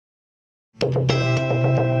Hello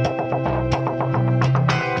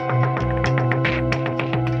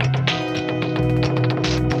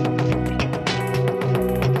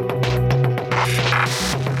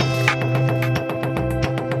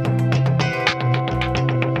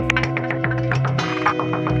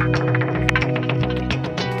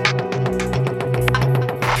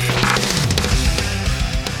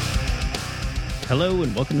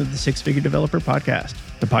and welcome to the Six Figure Developer Podcast,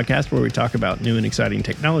 the podcast where we talk about new and exciting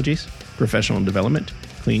technologies, professional development,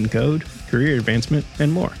 clean code, career advancement,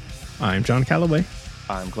 and more. I'm John Calloway.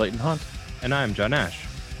 I'm Clayton Hunt. And I'm John Ash.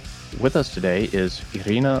 With us today is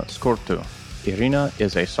Irina Scurtu. Irina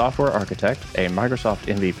is a software architect, a Microsoft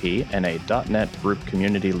MVP, and a .NET Group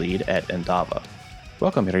community lead at Endava.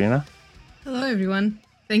 Welcome, Irina. Hello, everyone.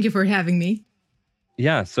 Thank you for having me.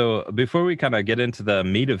 Yeah, so before we kind of get into the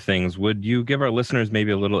meat of things, would you give our listeners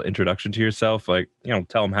maybe a little introduction to yourself? Like,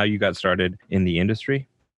 tell them how you got started in the industry?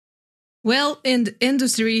 Well, in the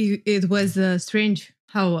industry, it was strange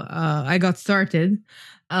how I got started.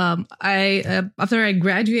 After I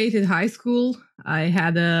graduated high school, I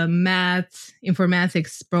had a math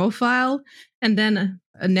informatics profile, and then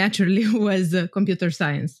naturally was computer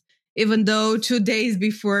science. Even though 2 days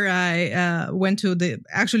before I went to the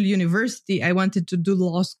actual university, I wanted to do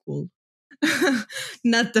law school.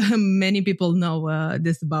 Not many people know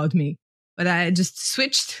this about me, but I just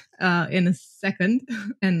switched in a second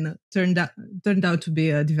and turned out to be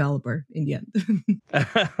a developer in the end.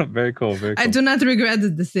 Very cool. Very cool. I do not regret the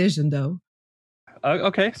decision, though.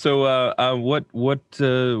 Okay, so what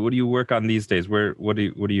do you work on these days? What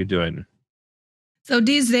are you doing? So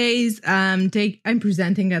these days, I'm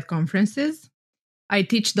presenting at conferences. I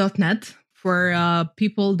teach .NET for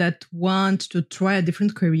people that want to try a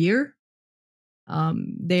different career.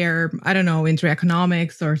 They're, into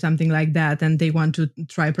economics or something like that, and they want to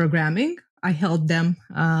try programming. I help them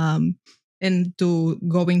into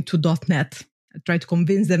going to .NET. I try to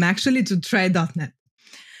convince them actually to try .NET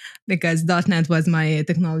because .NET was my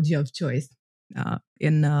technology of choice.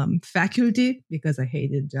 In faculty, because I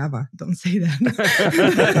hated Java. Don't say that.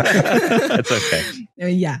 That's okay.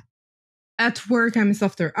 Yeah. At work, I'm a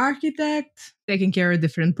software architect, taking care of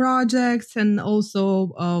different projects and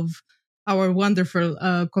also of our wonderful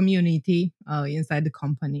community inside the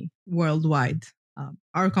company worldwide.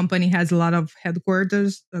 Our company has a lot of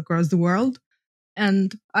headquarters across the world,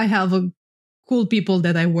 and I have cool people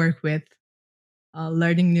that I work with.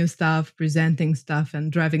 Learning new stuff, presenting stuff,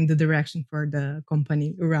 and driving the direction for the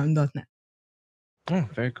company around .NET. Oh,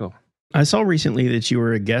 very cool. I saw recently that you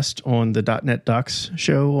were a guest on the .NET Docs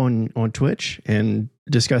show on Twitch and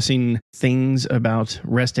discussing things about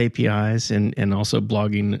REST APIs and also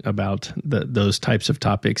blogging about those types of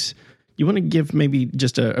topics. You want to give maybe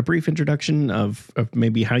just a brief introduction of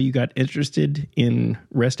maybe how you got interested in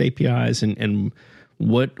REST APIs and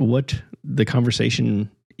what the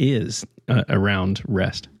conversation is around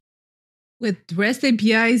REST? With REST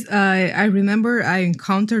APIs, I remember I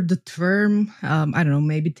encountered the term,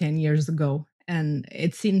 maybe 10 years ago, and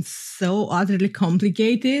it seemed so utterly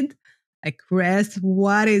complicated. Like REST,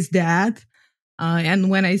 what is that? And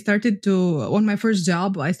when I started on my first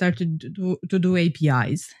job, I started to do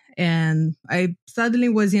APIs, and I suddenly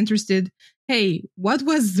was interested, hey, what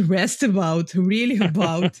was REST really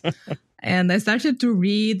about? And I started to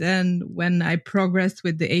read, and when I progressed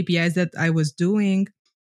with the APIs that I was doing,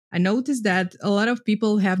 I noticed that a lot of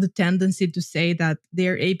people have the tendency to say that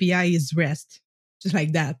their API is REST, just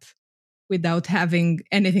like that, without having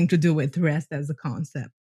anything to do with REST as a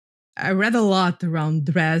concept. I read a lot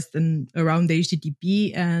around REST and around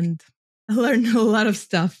HTTP, and I learned a lot of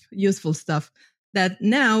stuff, useful stuff, that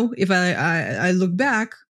now, if I look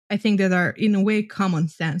back, I think that are in a way common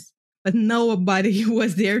sense. But nobody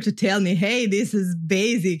was there to tell me, hey, this is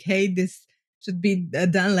basic. Hey, this should be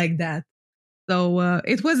done like that. So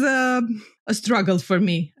it was a struggle for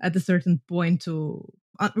me at a certain point to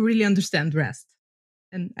really understand REST.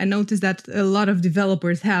 And I noticed that a lot of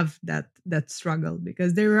developers have that struggle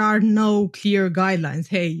because there are no clear guidelines.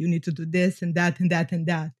 Hey, you need to do this and that and that and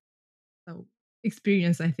that. So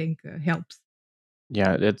experience, I think, helps.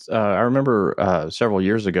 Yeah, it's. I remember several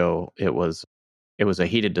years ago, it was a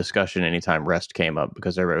heated discussion anytime REST came up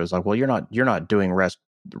because everybody was like, "Well, you're not doing REST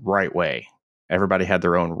the right way." Everybody had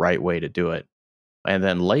their own right way to do it. And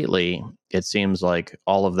then lately, it seems like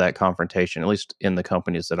all of that confrontation, at least in the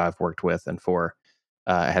companies that I've worked with and for,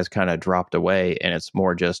 has kind of dropped away. And it's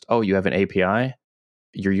more just, oh, you have an API?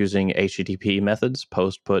 You're using HTTP methods,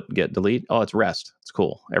 post, put, get, delete? Oh, it's REST. It's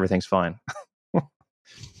cool. Everything's fine.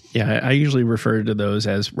 Yeah, I usually refer to those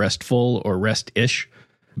as RESTful or REST-ish.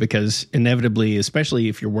 because inevitably, especially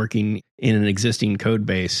if you're working in an existing code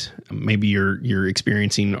base, maybe you're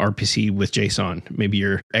experiencing RPC with JSON. Maybe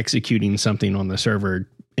you're executing something on the server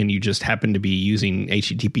and you just happen to be using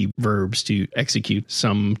HTTP verbs to execute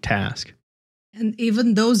some task. And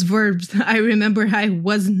even those verbs, I remember I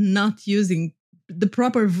was not using the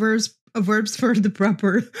proper verbs for the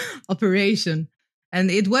proper operation. And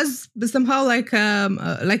it was somehow like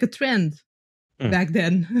a trend back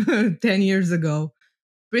then, 10 years ago.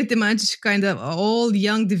 Pretty much kind of all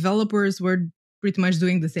young developers were pretty much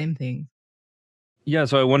doing the same thing. Yeah,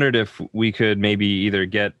 so I wondered if we could maybe either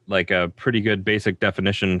get like a pretty good basic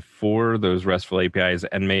definition for those RESTful APIs,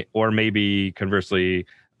 and maybe conversely,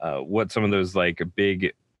 what some of those like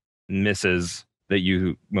big misses that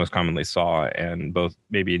you most commonly saw, and both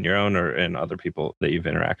maybe in your own or in other people that you've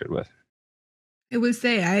interacted with. I will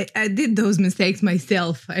say I did those mistakes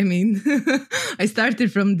myself. I mean, I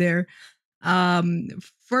started from there.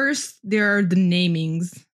 First, there are the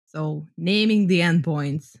namings. So naming the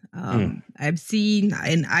endpoints. I've seen,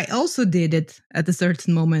 and I also did it at a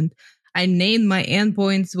certain moment. I named my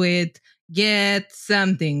endpoints with get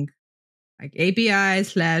something, like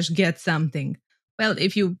API/get something. Well,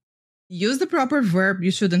 if you use the proper verb,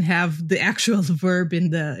 you shouldn't have the actual verb in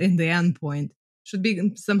the endpoint. Should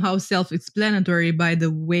be somehow self-explanatory by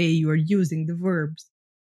the way you are using the verbs.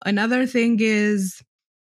 Another thing is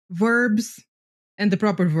verbs and the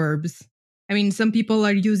proper verbs. I mean, some people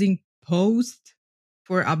are using post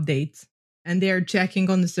for updates and they're checking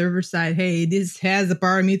on the server side, hey, this has a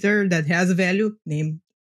parameter that has a value, name,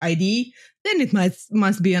 ID, then it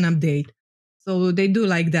must be an update. So they do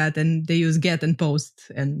like that and they use get and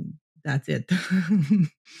post and that's it.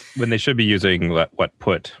 When they should be using what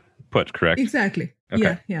put, correct? Exactly.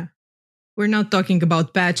 Okay. Yeah. We're not talking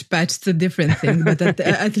about patch. Patch is a different thing, but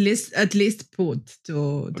at least put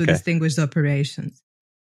to distinguish the operations.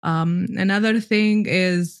 Another thing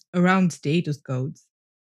is around status codes.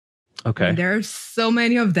 Okay. And there are so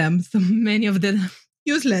many of them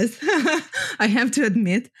useless, I have to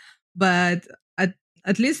admit. But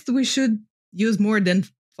at least we should use more than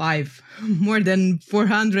 5, more than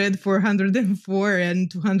 400, 404, and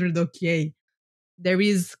 200 OK. There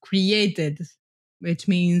is created, which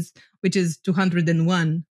is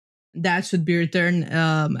 201. That should be returned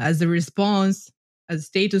as a response, as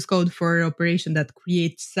status code for an operation that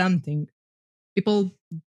creates something. People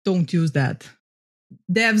don't use that.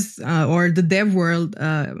 Devs or the dev world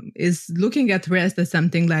is looking at REST as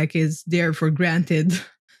something like is there for granted.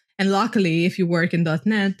 And luckily, if you work in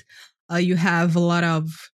 .NET, you have a lot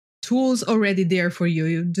of tools already there for you.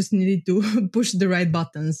 You just need to push the right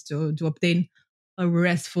buttons to obtain a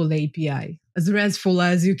RESTful API, as RESTful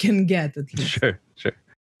as you can get, at least. Sure.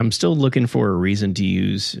 I'm still looking for a reason to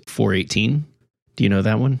use 418. Do you know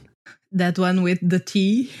that one? That one with the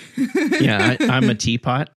T? Yeah, I'm a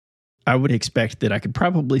teapot. I would expect that I could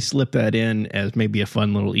probably slip that in as maybe a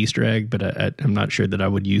fun little Easter egg, but I'm not sure that I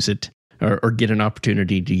would use it or get an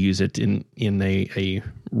opportunity to use it in a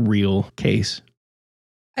real case.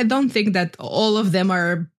 I don't think that all of them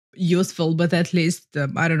are useful, but at least,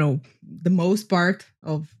 I don't know, the most part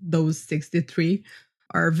of those 63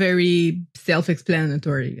 are very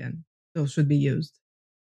self-explanatory and those should be used.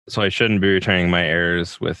 So I shouldn't be returning my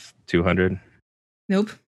errors with 200?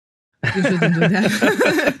 Nope. You shouldn't do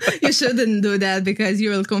that. You shouldn't do that because you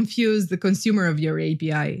will confuse the consumer of your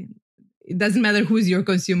API. It doesn't matter who's your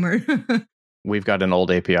consumer. We've got an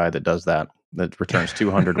old API that does that returns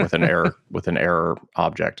 200 with an error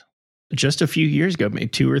object. Just a few years ago, maybe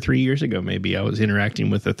 2 or 3 years ago, maybe I was interacting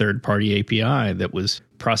with a third-party API that was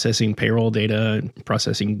processing payroll data,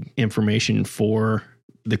 processing information for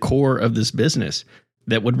the core of this business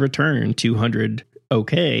that would return 200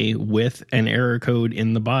 OK with an error code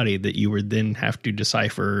in the body that you would then have to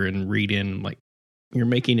decipher and read in. Like, you're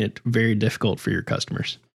making it very difficult for your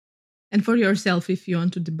customers. And for yourself, if you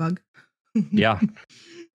want to debug. Yeah.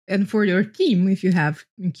 And for your team, if you have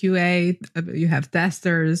QA, you have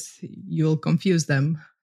testers, you'll confuse them.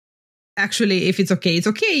 Actually, if it's okay, it's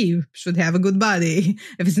okay. You should have a good body.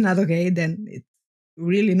 If it's not okay, then it's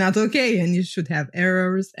really not okay. And you should have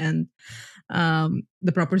errors and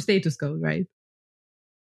the proper status code, right?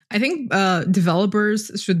 I think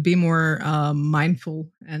developers should be more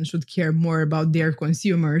mindful and should care more about their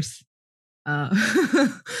consumers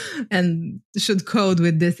and should code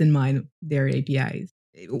with this in mind, their APIs.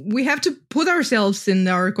 We have to put ourselves in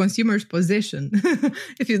our consumer's position.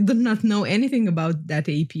 If you do not know anything about that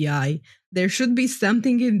API, there should be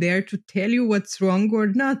something in there to tell you what's wrong or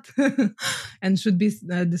not and should be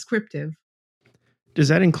descriptive. Does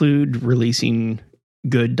that include releasing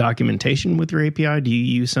good documentation with your API? Do you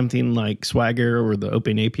use something like Swagger or the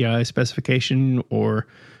Open API specification, or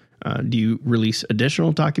do you release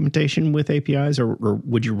additional documentation with APIs, or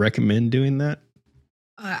would you recommend doing that?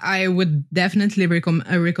 I would definitely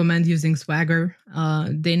recommend using Swagger.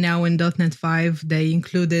 They now in .NET 5, they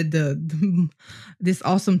included this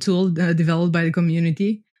awesome tool developed by the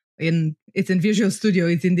community. It's in Visual Studio.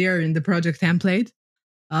 It's in there in the project template.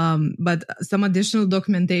 But some additional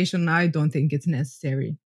documentation, I don't think it's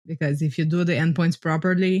necessary, because if you do the endpoints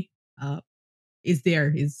properly, it's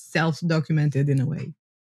there. It's self-documented in a way.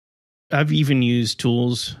 I've even used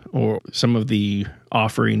tools or some of the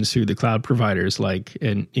offerings through the cloud providers, like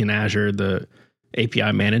in Azure, the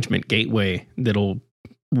API management gateway that'll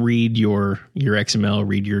read your XML,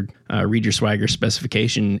 read your Swagger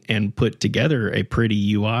specification, and put together a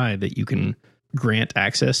pretty UI that you can grant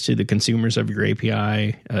access to the consumers of your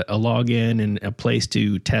API, a login, and a place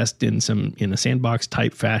to test in a sandbox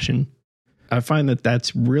type fashion. I find that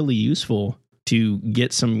that's really useful to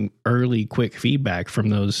get some early quick feedback from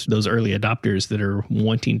those early adopters that are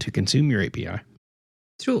wanting to consume your API.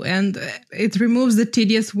 True, and it removes the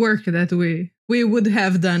tedious work that we would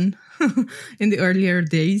have done in the earlier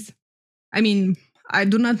days. I mean, I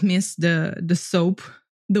do not miss the SOAP,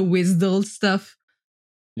 the WSDL stuff.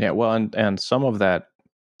 Yeah, well, and some of that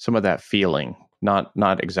feeling,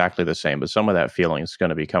 not exactly the same, but some of that feeling is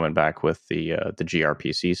going to be coming back with the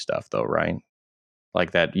gRPC stuff, though, right?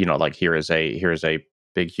 Like that, like here is a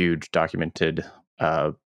big, huge documented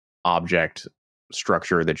object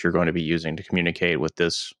structure that you're going to be using to communicate with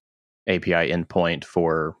this API endpoint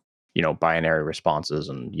for, binary responses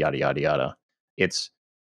and yada yada yada.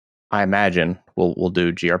 I imagine we'll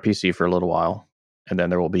do gRPC for a little while, and then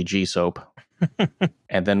there will be GSOAP,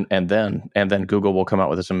 and then Google will come out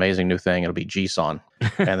with this amazing new thing. It'll be JSON,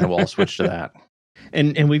 and then we'll all switch to that.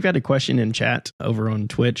 And we've got a question in chat over on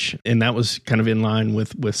Twitch, and that was kind of in line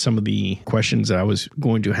with some of the questions that I was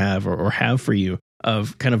going to have or have for you,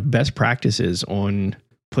 of kind of best practices on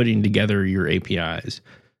putting together your APIs.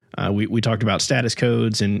 We talked about status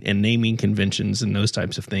codes and naming conventions and those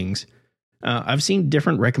types of things. I've seen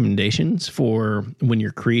different recommendations for when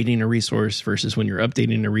you're creating a resource versus when you're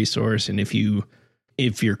updating a resource. And if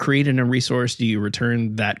you're creating a resource, do you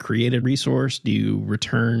return that created resource? Do you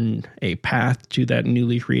return a path to that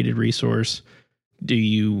newly created resource? Do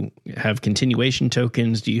you have continuation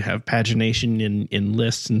tokens? Do you have pagination in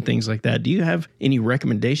lists and things like that? Do you have any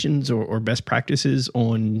recommendations or best practices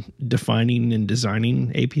on defining and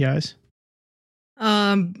designing APIs?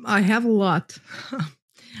 I have a lot.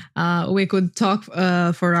 We could talk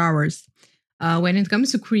for hours. When it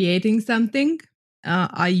comes to creating something,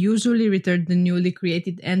 I usually return the newly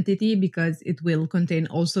created entity because it will contain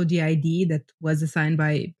also the ID that was assigned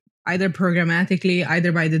by either programmatically,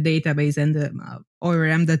 either by the database and the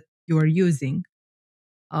ORM that you are using.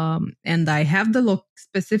 And I have the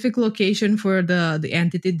specific location for the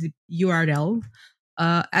entity, the URL,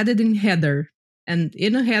 added in header, and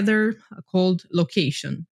in a header called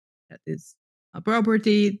location. That is a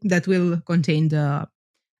property that will contain the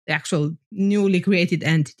actual newly created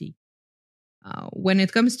entity. When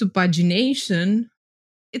it comes to pagination,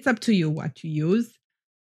 it's up to you what you use,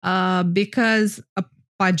 because a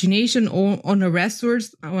pagination on a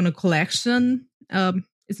resource, on a collection,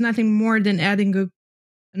 it's nothing more than adding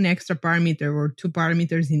an extra parameter or two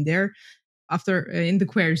parameters in there in the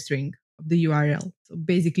query string of the URL. So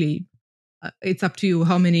basically, it's up to you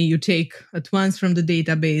how many you take at once from the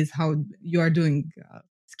database, how you are doing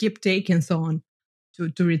skip, take, and so on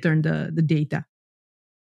to return the data.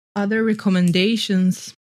 Other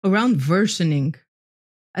recommendations around versioning.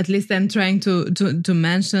 At least I'm trying to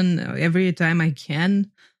mention every time I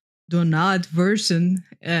can, do not version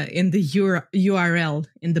in the URL,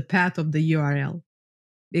 in the path of the URL.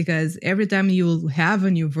 Because every time you have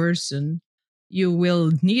a new version, you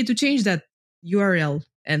will need to change that URL,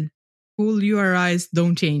 and cool URIs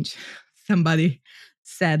don't change. Somebody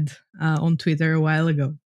said on Twitter a while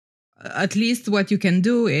ago. At least what you can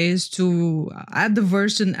do is to add the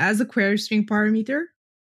version as a query string parameter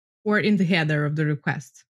or in the header of the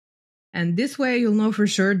request. And this way you'll know for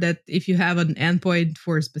sure that if you have an endpoint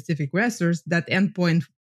for a specific resource, that endpoint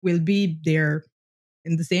will be there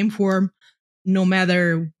in the same form, no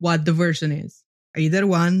matter what the version is. Either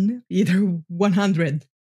 1, either 100.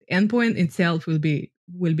 The endpoint itself will be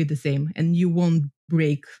the same, and you won't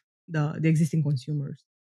break the existing consumers.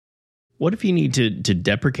 What if you need to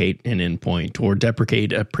deprecate an endpoint or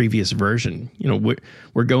deprecate a previous version?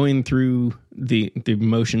 We're going through the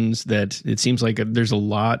motions that it seems like there's a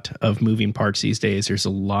lot of moving parts these days. There's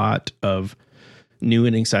a lot of new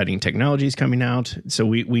and exciting technologies coming out. So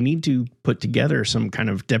we need to put together some kind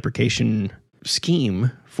of deprecation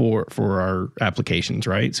scheme for our applications,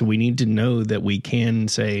 right? So we need to know that we can,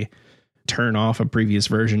 say, turn off a previous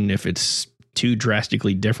version if it's too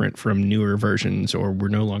drastically different from newer versions, or we're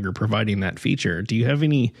no longer providing that feature. Do you have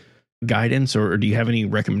any guidance or do you have any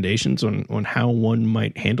recommendations on how one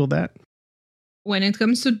might handle that? When it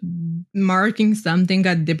comes to marking something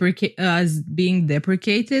as being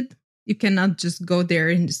deprecated, you cannot just go there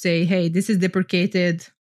and say, hey, this is deprecated.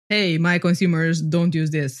 Hey, my consumers, don't use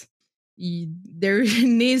this. There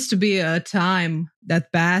needs to be a time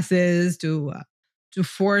that passes to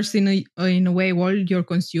force in a way all your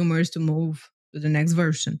consumers to move to the next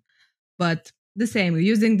version. But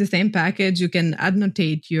using the same package, you can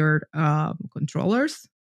annotate your controllers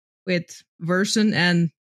with version and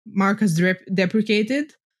mark as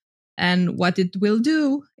deprecated. And what it will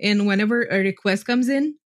do, and whenever a request comes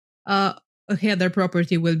in, a header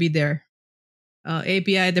property will be there.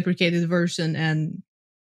 API deprecated version and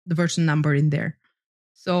the version number in there.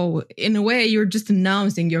 So in a way, you're just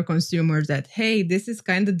announcing your consumers that, hey, this is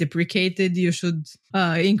kind of deprecated. You should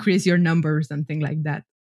increase your number or something like that.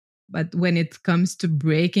 But when it comes to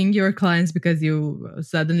breaking your clients because you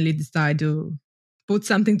suddenly decide to put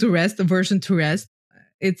something to rest, a version to rest,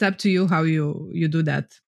 it's up to you how you do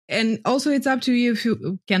that. And also it's up to you if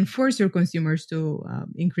you can force your consumers to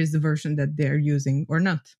increase the version that they're using or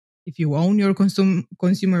not, if you own your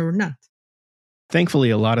consumer or not. Thankfully,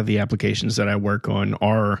 a lot of the applications that I work on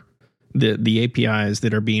are the APIs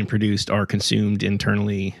that are being produced are consumed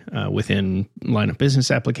internally within line of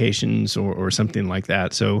business applications or something like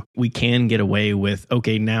that. So we can get away with,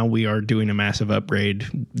 okay, now we are doing a massive upgrade.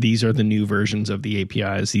 These are the new versions of the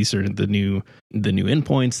APIs. These are the new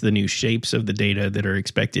endpoints, the new shapes of the data that are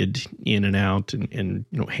expected in and out, and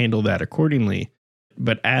handle that accordingly.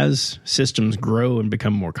 But as systems grow and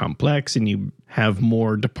become more complex and you have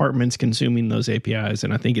more departments consuming those APIs,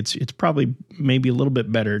 and I think it's probably maybe a little bit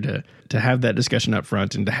better to have that discussion up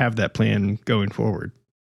front and to have that plan going forward.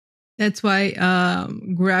 That's why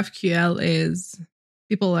GraphQL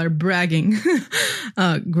people are bragging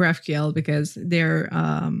GraphQL because they're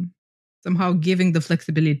somehow giving the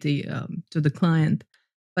flexibility to the client.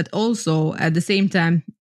 But also at the same time,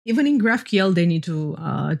 even in GraphQL, they need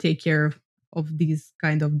to take care of these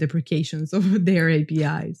kind of deprecations of their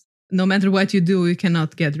APIs. No matter what you do, you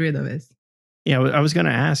cannot get rid of it. Yeah, I was going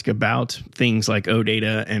to ask about things like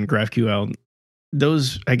OData and GraphQL.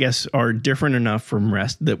 Those, I guess, are different enough from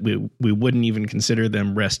REST that we wouldn't even consider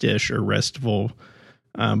them REST-ish or RESTful.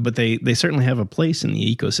 But they certainly have a place in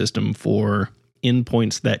the ecosystem for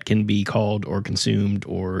endpoints that can be called or consumed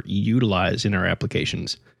or utilized in our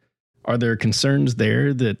applications. Are there concerns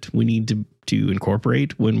there that we need to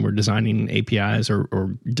incorporate when we're designing APIs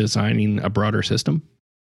or designing a broader system?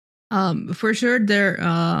 For sure,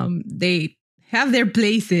 they have their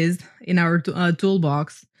places in our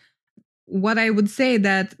toolbox. What I would say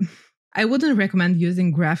that I wouldn't recommend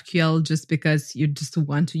using GraphQL just because you just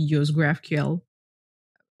want to use GraphQL.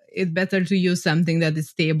 It's better to use something that is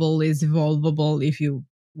stable, is evolvable if you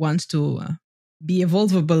want to be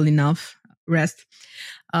evolvable enough, REST.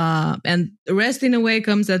 And REST in a way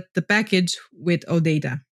comes at the package with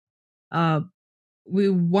OData. We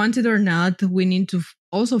want it or not, we need to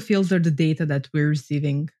also filter the data that we're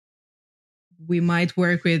receiving. We might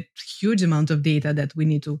work with huge amount of data that we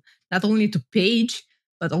need to not only to page,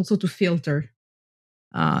 but also to filter.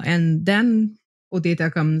 And then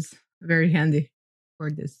OData comes very handy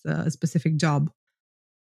for this specific job.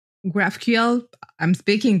 GraphQL, I'm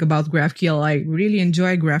speaking about GraphQL. I really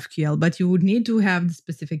enjoy GraphQL, but you would need to have the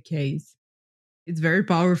specific case. It's very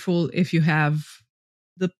powerful if you have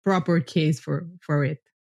the proper case for it.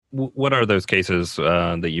 What are those cases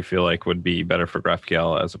that you feel like would be better for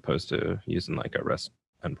GraphQL as opposed to using like a REST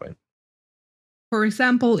endpoint? For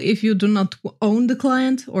example, if you do not own the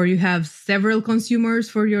client or you have several consumers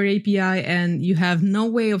for your API and you have no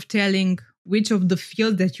way of telling which of the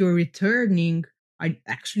fields that you're returning are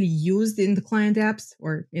actually used in the client apps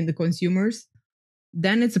or in the consumers,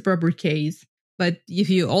 then it's a proper case. But if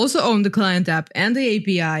you also own the client app and the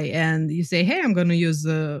API and you say, hey, I'm going to use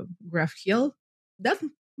GraphQL, that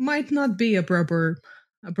might not be a proper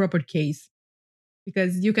case.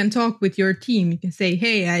 Because you can talk with your team. You can say,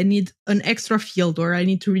 hey, I need an extra field or I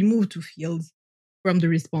need to remove 2 fields from the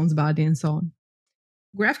response body and so on.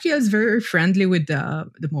 GraphQL is very friendly with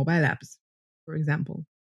the mobile apps, for example.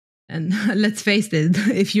 And let's face it,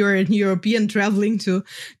 if you're a European traveling to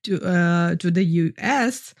the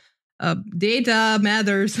US, data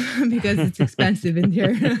matters because it's expensive in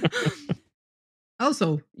there.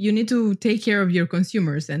 Also, you need to take care of your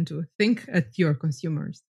consumers and to think at your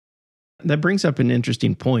consumers. That brings up an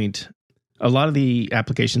interesting point. A lot of the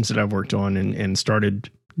applications that I've worked on and started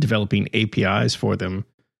developing APIs for them,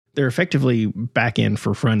 they're effectively back-end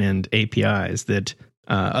for front-end APIs that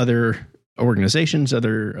other organizations,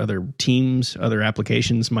 other teams, other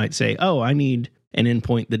applications might say, oh, I need an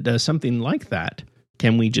endpoint that does something like that.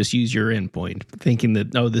 Can we just use your endpoint? Thinking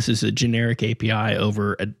that, oh, this is a generic API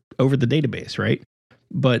over the database, right?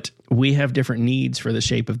 But we have different needs for the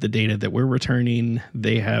shape of the data that we're returning.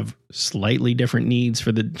 They have slightly different needs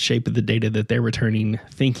for the shape of the data that they're returning,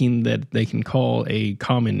 thinking that they can call a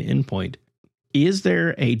common endpoint. Is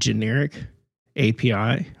there a generic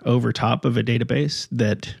API over top of a database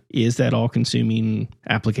that is that all-consuming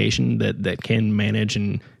application that can manage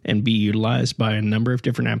and be utilized by a number of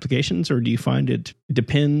different applications? Or do you find it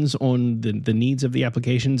depends on the needs of the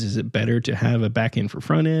applications? Is it better to have a backend for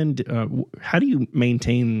front end? How do you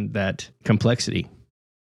maintain that complexity?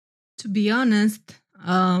 To be honest,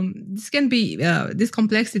 this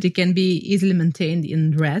complexity can be easily maintained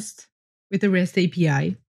in REST with the REST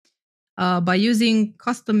API by using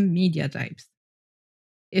custom media types.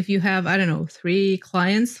 If you have, 3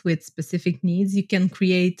 clients with specific needs, you can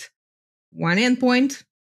create one endpoint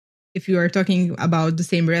if you are talking about the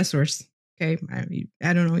same resource. Okay,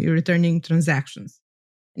 you're returning transactions.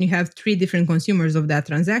 And you have 3 different consumers of that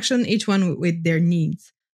transaction, each one with their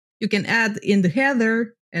needs. You can add in the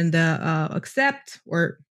header and the accept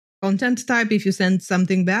or content type if you send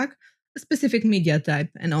something back, a specific media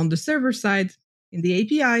type. And on the server side, in the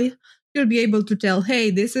API, you'll be able to tell,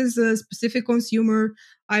 hey, this is a specific consumer.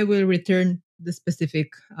 I will return the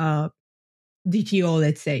specific DTO,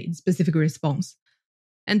 let's say, specific response.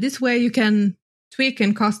 And this way you can tweak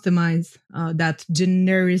and customize that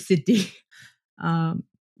genericity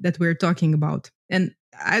that we're talking about. And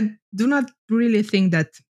I do not really think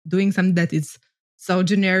that doing something that is so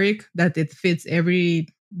generic that it fits every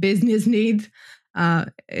business need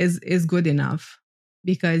is good enough,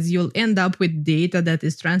 because you'll end up with data that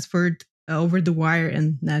is transferred over the wire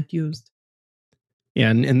and not used. Yeah,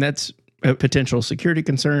 and that's a potential security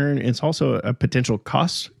concern. It's also a potential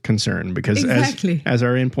cost concern, because exactly. as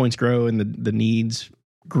our endpoints grow and the needs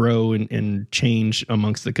grow and change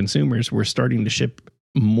amongst the consumers, we're starting to ship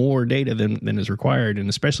more data than is required. And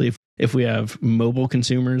especially if we have mobile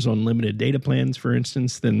consumers on limited data plans, for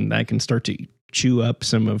instance, then that can start to chew up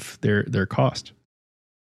some of their cost.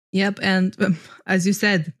 Yep. And as you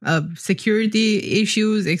said, security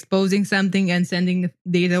issues, exposing something and sending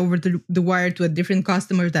data over the wire to a different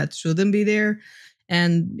customer that shouldn't be there.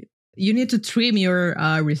 And you need to trim your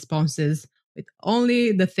responses with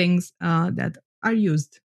only the things that are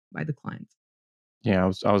used by the client. Yeah,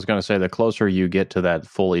 I was going to say, the closer you get to that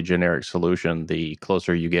fully generic solution, the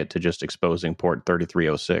closer you get to just exposing port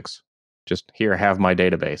 3306. Just here, have my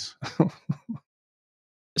database.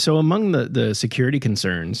 So among the security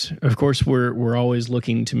concerns, of course, we're always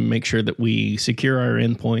looking to make sure that we secure our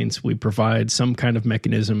endpoints. We provide some kind of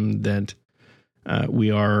mechanism that we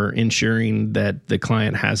are ensuring that the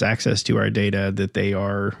client has access to our data, that they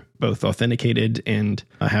are both authenticated and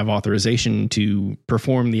have authorization to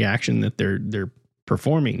perform the action that they're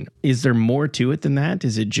performing. Is there more to it than that?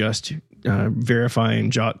 Is it just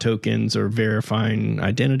verifying JOT tokens or verifying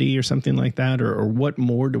identity or something like that? Or what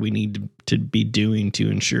more do we need to be doing to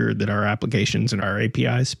ensure that our applications and our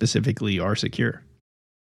APIs specifically are secure?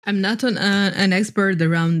 I'm not an expert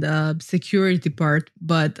around the security part,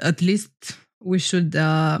 but at least we should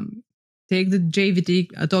take the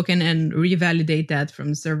JVT token and revalidate that from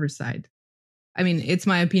the server side. I mean, it's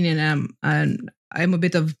my opinion. I'm a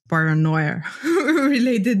bit of paranoia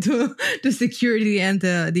related to security and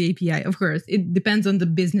the API. Of course, it depends on the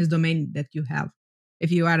business domain that you have.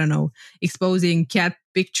 If you, exposing cat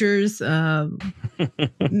pictures,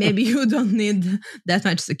 maybe you don't need that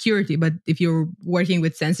much security. But if you're working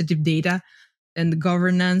with sensitive data and the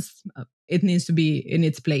governance, it needs to be in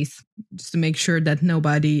its place, just to make sure that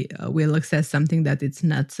nobody will access something that it's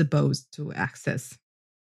not supposed to access.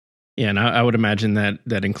 Yeah, and I would imagine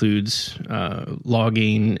that includes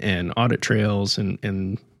logging and audit trails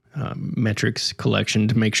and metrics collection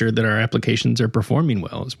to make sure that our applications are performing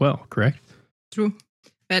well as well, correct? True.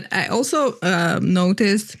 But I also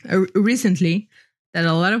noticed recently that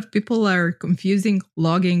a lot of people are confusing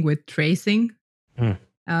logging with tracing.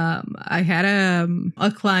 I had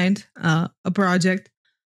a client, a project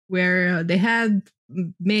where they had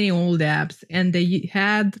many old apps and they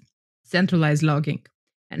had centralized logging.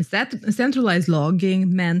 And centralized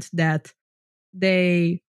logging meant that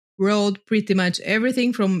they wrote pretty much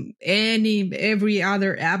everything from every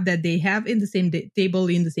other app that they have in the same table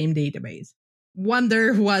in the same database.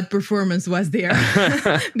 wonder what performance was there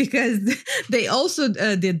because they also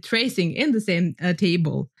did tracing in the same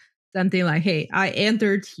table. Something like, hey, I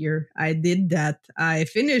entered here, I did that, I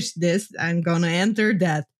finished this, I'm gonna enter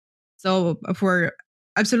that. So for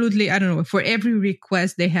absolutely, I don't know, for every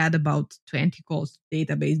request, they had about 20 calls to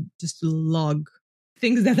database just to log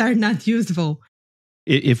things that are not useful.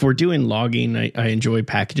 If we're doing logging, I enjoy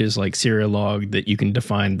packages like Serialog that you can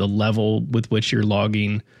define the level with which you're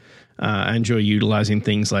logging. I enjoy utilizing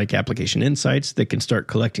things like application insights that can start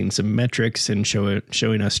collecting some metrics and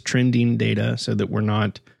showing us trending data so that we're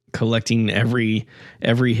not collecting every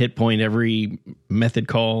hit point, every method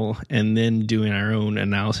call, and then doing our own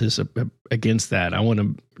analysis against that. I want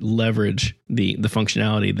to leverage the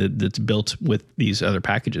functionality that's built with these other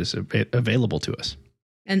packages available to us.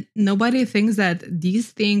 And nobody thinks that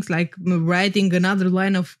these things, like writing another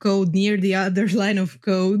line of code near the other line of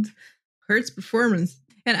code, hurts performance.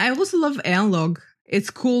 And I also love nlog. It's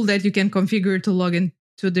cool that you can configure to log in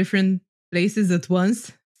to different places at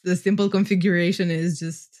once. The simple configuration is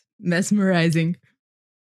just mesmerizing.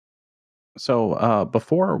 So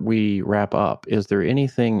before we wrap up, is there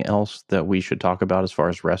anything else that we should talk about as far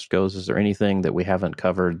as REST goes? Is there anything that we haven't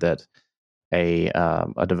covered that a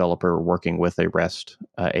developer working with a REST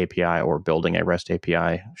API or building a REST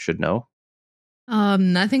API should know?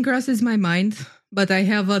 Nothing crosses my mind, but I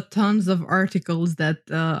have tons of articles that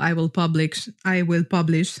I will publish.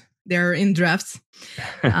 They're in drafts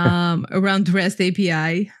around REST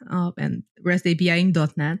API and REST API in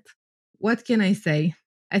 .NET. What can I say?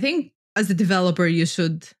 I think as a developer, you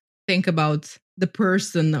should think about the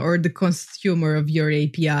person or the consumer of your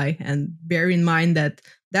API and bear in mind that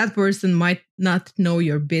that person might not know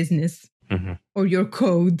your business or your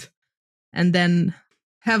code, and then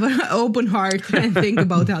have an open heart and think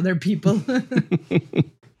about other people.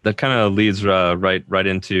 That kind of leads right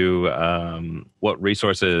into what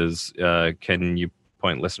resources can you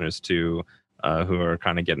point listeners to who are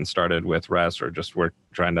kind of getting started with REST or just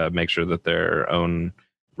trying to make sure that their own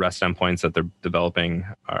REST endpoints that they're developing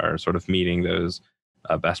are sort of meeting those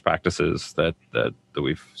best practices that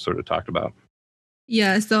we've sort of talked about?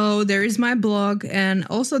 Yeah, so there is my blog, and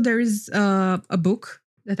also there is a book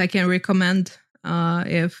that I can recommend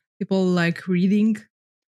if people like reading.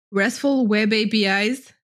 RESTful Web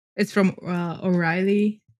APIs. It's from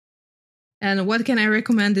O'Reilly. And what can I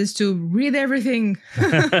recommend is to read everything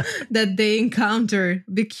that they encounter.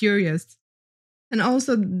 Be curious. And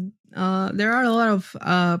also, there are a lot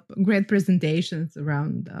of great presentations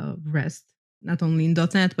around REST, not only in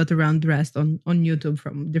 .NET, but around REST on YouTube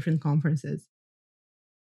from different conferences.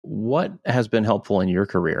 What has been helpful in your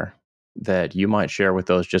career that you might share with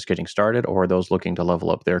those just getting started or those looking to level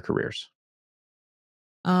up their careers?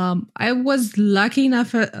 I was lucky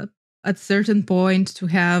enough at a certain point to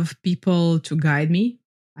have people to guide me.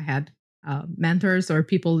 I had mentors or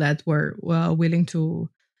people that were willing to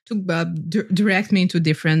direct me into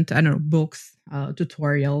different, books,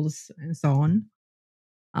 tutorials, and so on.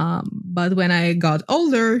 But when I got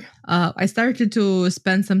older, I started to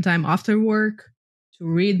spend some time after work to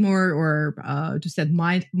read more or to set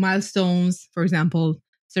milestones, for example,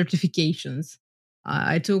 certifications.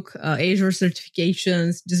 I took Azure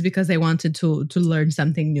certifications just because I wanted to learn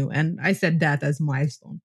something new. And I set that as a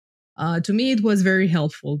milestone. To me, it was very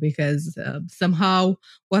helpful because somehow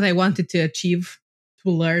what I wanted to achieve, to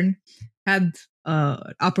learn, had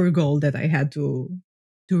an upper goal that I had to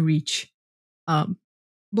reach.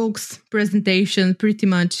 Books, presentation, pretty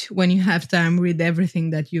much when you have time, read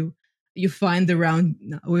everything that you find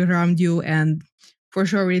around you, and for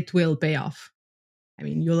sure it will pay off. I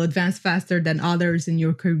mean, you'll advance faster than others in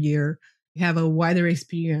your career. You have a wider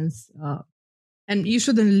experience, and you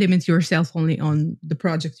shouldn't limit yourself only on the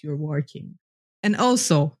project you're working. And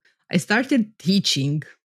also, I started teaching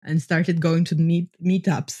and started going to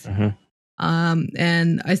meetups.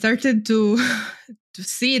 And I started to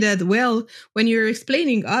see that, well, when you're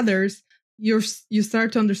explaining others, you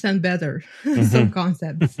start to understand better some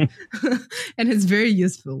concepts. And it's very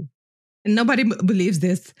useful. And nobody believes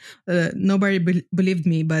this. Nobody believed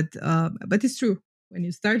me, but it's true. When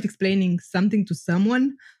you start explaining something to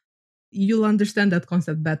someone, you'll understand that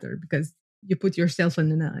concept better because you put yourself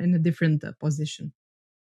in a different position.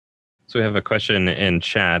 So we have a question in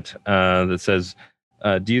chat that says,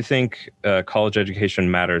 do you think college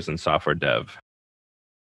education matters in software dev?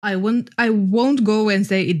 I won't go and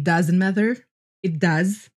say it doesn't matter. It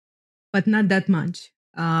does, but not that much.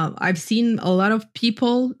 I've seen a lot of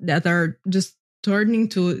people that are just turning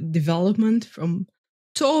to development from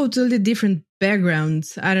totally different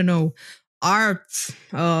backgrounds. I don't know, arts,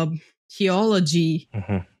 theology,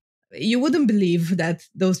 you wouldn't believe that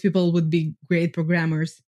those people would be great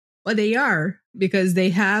programmers, but they are, because they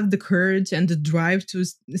have the courage and the drive to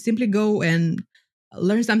simply go and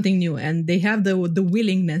learn something new, and they have the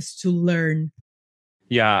willingness to learn.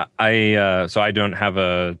 Yeah, so I don't have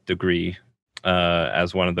a degree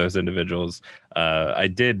as one of those individuals. I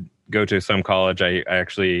did go to some college. I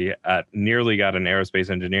actually nearly got an aerospace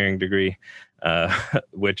engineering degree,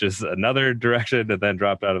 which is another direction, and then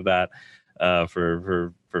dropped out of that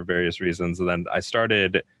for various reasons. And then I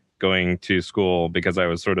started going to school because I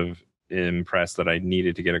was sort of impressed that I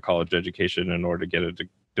needed to get a college education in order to get a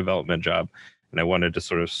development job, and I wanted to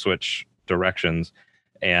sort of switch directions,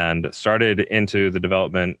 and started into the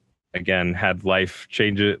development. Again, had life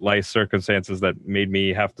circumstances that made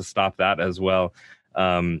me have to stop that as well.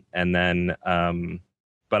 And then,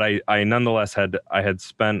 but I nonetheless had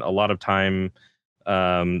spent a lot of time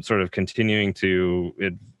sort of continuing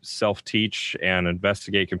to self-teach and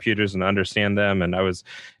investigate computers and understand them. And I was,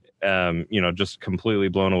 just completely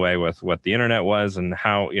blown away with what the internet was and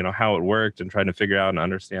how it worked, and trying to figure out and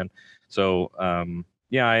understand. So,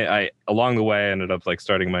 I along the way ended up like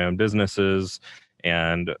starting my own businesses,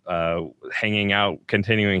 and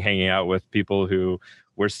continuing hanging out with people who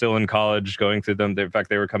were still in college, going through them. In fact,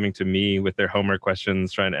 they were coming to me with their homework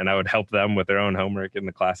questions, and I would help them with their own homework in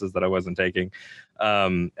the classes that I wasn't taking.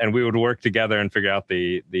 And we would work together and figure out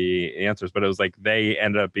the answers. But it was like they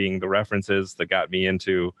ended up being the references that got me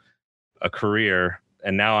into a career.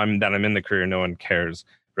 And now I'm in the career, no one cares,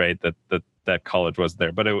 right? That college was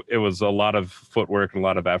there. But it was a lot of footwork and a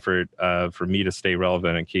lot of effort for me to stay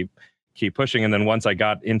relevant and keep pushing. And then once I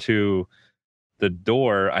got into the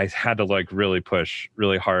door, I had to like really push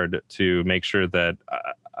really hard to make sure that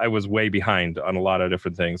I was way behind on a lot of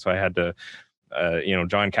different things. So I had to,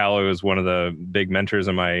 John Callow is one of the big mentors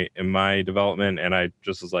in my development. And I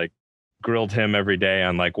just was like grilled him every day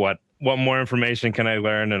on like, what more information can I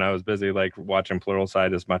learn? And I was busy like watching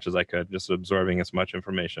Pluralsight as much as I could, just absorbing as much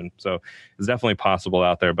information. So it's definitely possible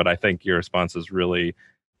out there, but I think your response is really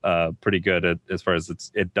pretty good as far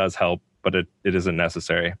as it does help, but it isn't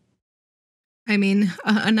necessary. I mean,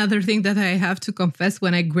 another thing that I have to confess,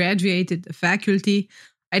 when I graduated faculty,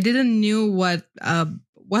 I didn't knew what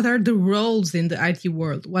are the roles in the IT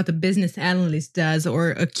world, what a business analyst does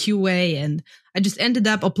or a QA. And I just ended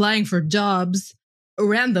up applying for jobs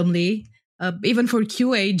randomly, even for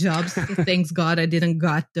QA jobs. Thanks God I didn't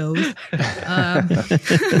got those.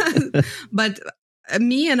 But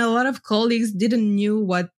me and a lot of colleagues didn't knew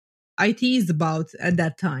what IT is about at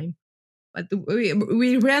that time. But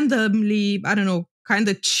we randomly, I don't know, kind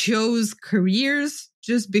of chose careers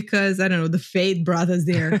just because, I don't know, the fate brought us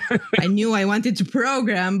there. I knew I wanted to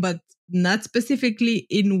program, but not specifically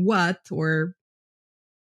in what or...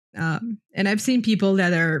 and I've seen people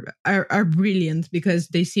that are brilliant because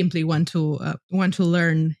they simply want to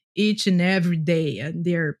learn each and every day, and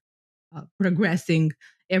they're progressing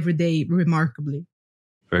every day remarkably.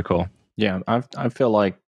 Very cool. Yeah, I feel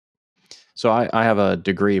like, so I have a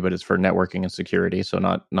degree, but it's for networking and security, so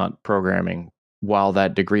not programming. While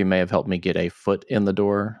that degree may have helped me get a foot in the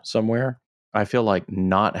door somewhere, I feel like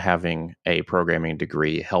not having a programming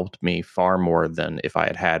degree helped me far more than if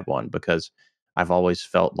I had one, because I've always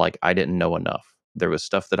felt like I didn't know enough. There was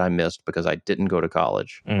stuff that I missed because I didn't go to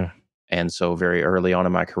college. And so very early on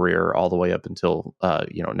in my career, all the way up until,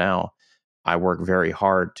 now, I work very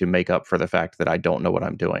hard to make up for the fact that I don't know what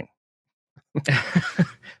I'm doing.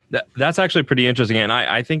 That's actually pretty interesting. And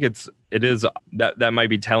I think it is that might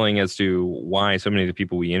be telling as to why so many of the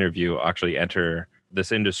people we interview actually enter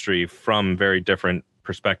this industry from very different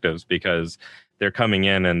perspectives, because they're coming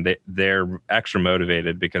in and they're extra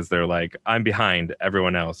motivated because they're like, I'm behind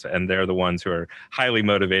everyone else. And they're the ones who are highly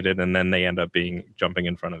motivated. And then they end up jumping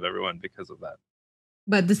in front of everyone because of that.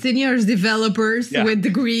 But the seniors developers with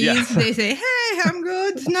degrees, they say, hey, I'm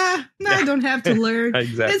good. Nah, I don't have to learn.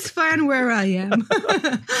 Exactly. It's fine where I am.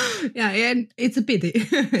 And it's a pity,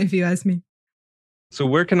 if you ask me. So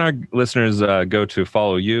where can our listeners go to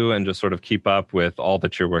follow you and just sort of keep up with all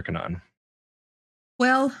that you're working on?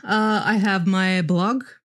 Well, I have my blog,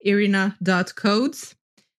 irina.codes.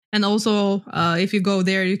 And also, if you go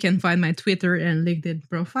there, you can find my Twitter and LinkedIn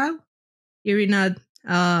profile, Irina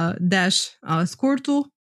Scurtu.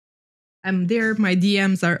 I'm there. My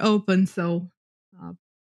DMs are open. So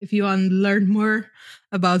if you want to learn more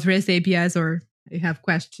about REST APIs or you have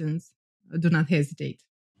questions, do not hesitate.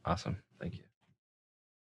 Awesome. Thank you.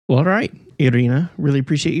 Well, all right, Irina, really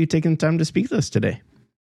appreciate you taking the time to speak to us today.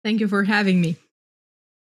 Thank you for having me.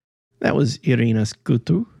 That was Irina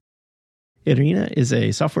Scurtu. Irina is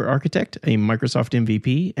a software architect, a Microsoft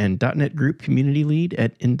MVP, and .NET Group community lead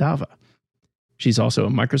at Endava. She's also a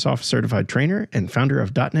Microsoft certified trainer and founder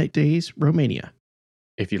of .NET Days Romania.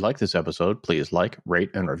 If you like this episode, please like, rate,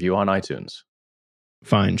 and review on iTunes.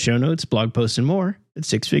 Find show notes, blog posts, and more at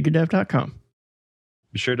sixfiguredev.com.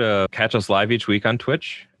 Be sure to catch us live each week on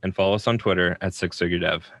Twitch and follow us on Twitter at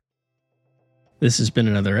SixFigureDev. This has been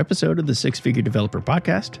another episode of the Six Figure Developer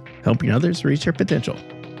Podcast, helping others reach their potential.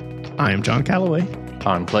 I am John Calloway.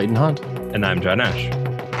 I'm Clayton Hunt. And I'm John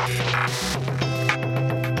Ash.